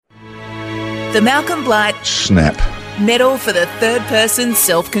The Malcolm Blight Snap. Medal for the third person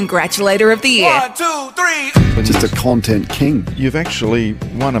self-congratulator of the year. 1, 2, 3. Just a content king. You've actually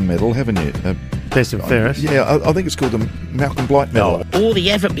won a medal, haven't you? Best and fairest. Yeah, I think it's called the Malcolm Blight Medal. All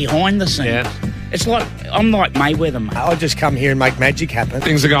the effort behind the scenes. Yeah. It's like, I'm like Mayweather, mate. I'll just come here and make magic happen.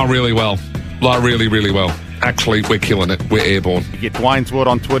 Things are going really well. Like, really, really well. Actually, we're killing it. We're airborne. You get Dwayne's Word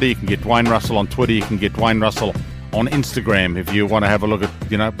on Twitter. You can get Dwayne Russell on Twitter. You can get Dwayne Russell on Instagram if you want to have a look at,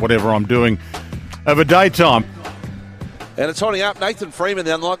 whatever I'm doing over daytime. And it's holding up. Nathan Freeman,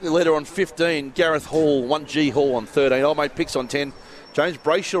 the unlikely leader, on 15. Gareth Hall, 1G Hall on 13. Old mate Picks on 10. James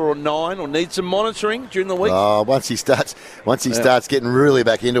Brayshaw on 9. Will need some monitoring during the week. Once he starts getting really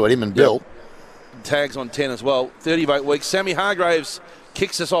back into it, him and Bill. Tags on 10 as well. 30 vote week. Sammy Hargraves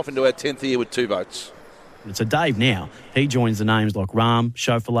kicks us off into our 10th year with 2 votes. It's a Dave now. He joins the names like Rahm,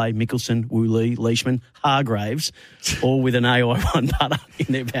 Chauffolet, Mickelson, Woolley, Leishman, Hargraves, all with an AI1 putter in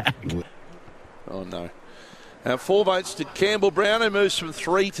their bag. Oh, no. 4 votes to Campbell Brown, who moves from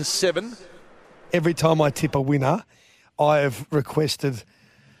 3 to 7. Every time I tip a winner, I have requested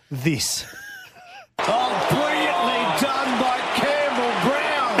this. Oh, brilliantly done by Campbell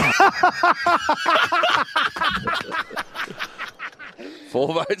Brown.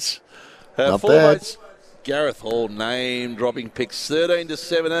 4 votes. Not 4 bad. votes. Gareth Hall, name-dropping Picks, 13 to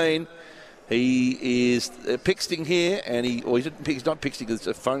 17. He is Pixting here, and he's not Pixting, it's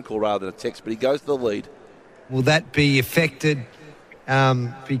a phone call rather than a text, but he goes to the lead. Will that be affected?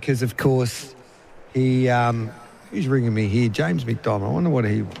 Because, of course, he... who's ringing me here? James McDonald. I wonder what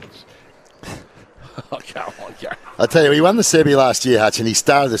he wants. Oh, come on, Gareth. I tell you, he won the Sebi last year, Hutch, and he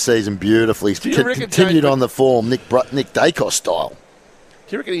started the season beautifully. Continued on the form, Nick Dacos style.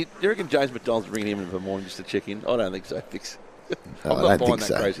 Do you reckon James McDonald's ringing him in the morning just to check in? I don't think so, Pix. I'm I not don't buying think that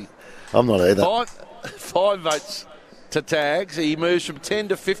so. crazy. I'm not either. 5 votes to Tags. He moves from 10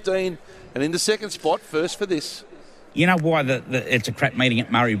 to 15 and in the second spot, first for this. You know why it's a crap meeting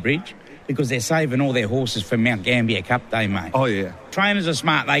at Murray Bridge? Because they're saving all their horses for Mount Gambier Cup Day, mate. Oh, yeah. Trainers are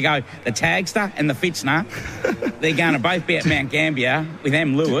smart. They go, the Tagster and the Fitzner, they're going to both be at Mount Gambier with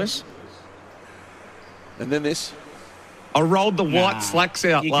M. Lewis. And then this. I rolled the white slacks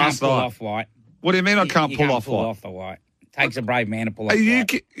out you last can't pull night. off white. What do you mean I can't You pull can't off pull white? off the white. Takes a brave man to pull off Are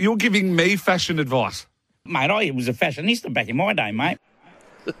white. you're giving me fashion advice? Mate, I was a fashionista back in my day, mate.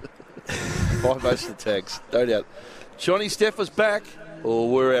 5 votes to Tags, no doubt. Johnny Steph was back,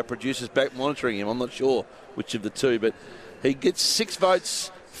 or were our producers back monitoring him? I'm not sure which of the two, but he gets 6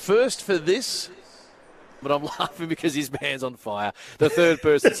 votes first for this. But I'm laughing because his man's on fire. The third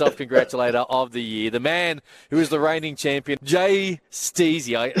person self-congratulator of the year. The man who is the reigning champion, Jay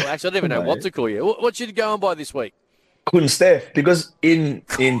Steezy. I don't even know what to call you. What should you go on by this week? Kun Steph, because in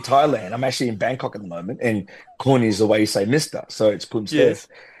Thailand, I'm actually in Bangkok at the moment, and Kun is the way you say Mister, so it's Kun Steph.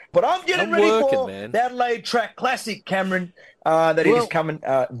 But I'm getting ready for the Adelaide Track Classic, Cameron, that is coming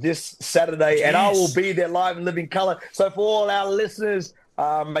this Saturday, and I will be there live in living colour. So for all our listeners,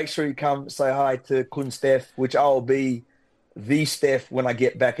 make sure you come say hi to Kun Steph, which I will be the Steph when I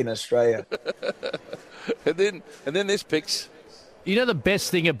get back in Australia. and then this Picks. You know the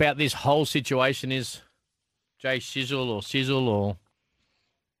best thing about this whole situation is Jay Sizzle or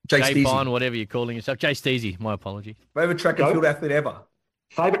Jay Bond, whatever you're calling yourself. Jay Steezy, my apology. Favourite track and field athlete ever?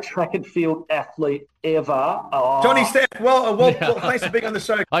 Favourite track and field athlete ever? Johnny Steph. Well, thanks for being on the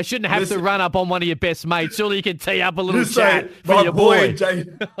show. I shouldn't have to run up on one of your best mates. Surely you can tee up a little chat for my your boy. Jay,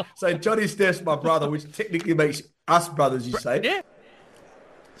 so Johnny Steph's my brother, which technically makes us brothers, you say. Yeah.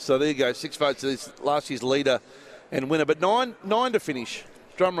 So there you go, 6 votes to this last year's leader and winner. But nine to finish.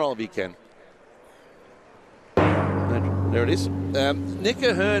 Drum roll if you can. There it is. Nick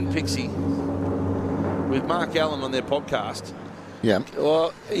Ahern, Pixie, with Mark Allen on their podcast. Yeah.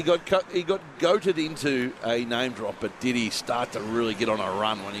 Well, he got goated into a name drop, but did he start to really get on a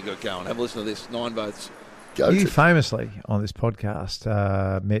run when he got going? Have a listen to this. 9 votes. You famously on this podcast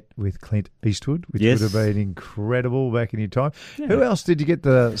met with Clint Eastwood, which would have been incredible back in your time. Yeah. Who else did you get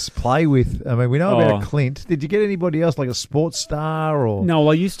to play with? I mean, we know about Clint. Did you get anybody else, like a sports star? Or No,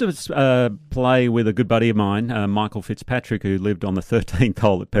 I used to play with a good buddy of mine, Michael Fitzpatrick, who lived on the 13th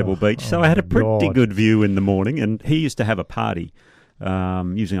hole at Pebble Beach. So I had a pretty good view in the morning, and he used to have a party.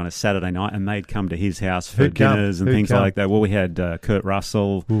 Usually on a Saturday night, and they'd come to his house for dinners and things like that. Well, we had Kurt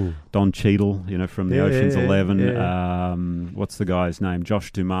Russell, Don Cheadle, from the Ocean's 11. Yeah. What's the guy's name?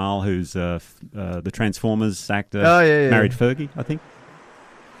 Josh Duhamel, who's the Transformers actor. Married Fergie, I think.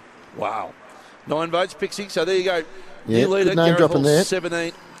 Wow. 9 votes, Pixie. So there you go. Yeah, new leader, good name Gareth dropping Hall, there.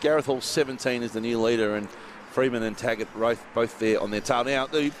 17. Gareth Hall, 17 is the new leader, and Freeman and Taggart both there on their tail. Now,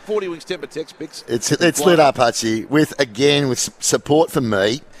 the 40 Wings Temper text picks. It's lit up, Hutchie, with support from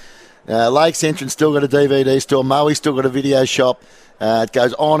me. Lakes Entrance still got a DVD store. Moe's still got a video shop. It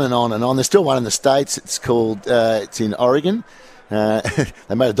goes on and on and on. There's still one in the States. It's called, it's in Oregon.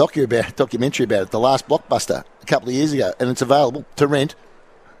 They made a documentary about it, The Last Blockbuster, a couple of years ago, and it's available to rent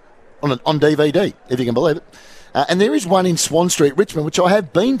on DVD, if you can believe it. And there is one in Swan Street, Richmond, which I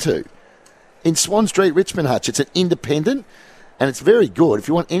have been to. In Swan Street, Richmond, Hutch. It's an independent, and it's very good. If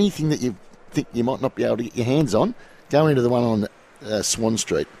you want anything that you think you might not be able to get your hands on, go into the one on Swan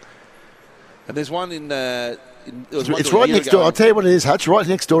Street. And there's one in... it's right next door. I'll tell you what it is, Hutch. Right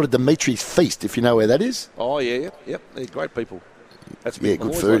next door to Dimitri's Feast, if you know where that is. Oh, yeah. They're great people.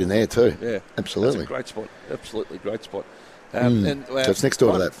 Good food in there too. Yeah. Absolutely. That's a great spot. Absolutely great spot. So it's next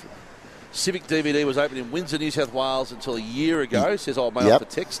door to that. Civic DVD was open in Windsor, New South Wales until a year ago, says old mate off the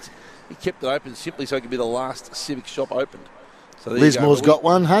text. He kept it open simply so it could be the last Civic shop opened. So Lismore's got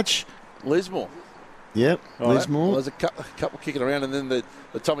one, Hutch. Lismore. Yep, Lismore. Well, there's a couple kicking around, and then the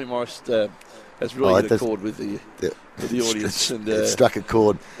Tommy Morris has really hit a chord with the audience. It struck a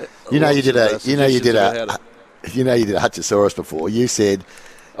chord. You did a Hutchosaurus before. You said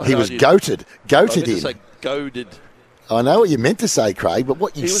he was goated. Goated him. Say goaded. I know what you meant to say, Craig, but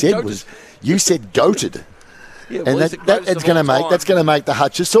what you said was you said goated. Yeah, and that's going to make the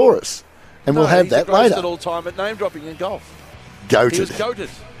Hutchosaurus, and we'll have that later. He's the greatest at all time at name dropping in golf. Goated. He was goated.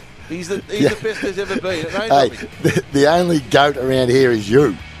 He's the best there's ever been at name dropping. The only goat around here is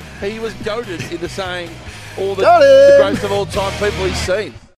you. He was goated into saying all the greatest of all time people he's seen.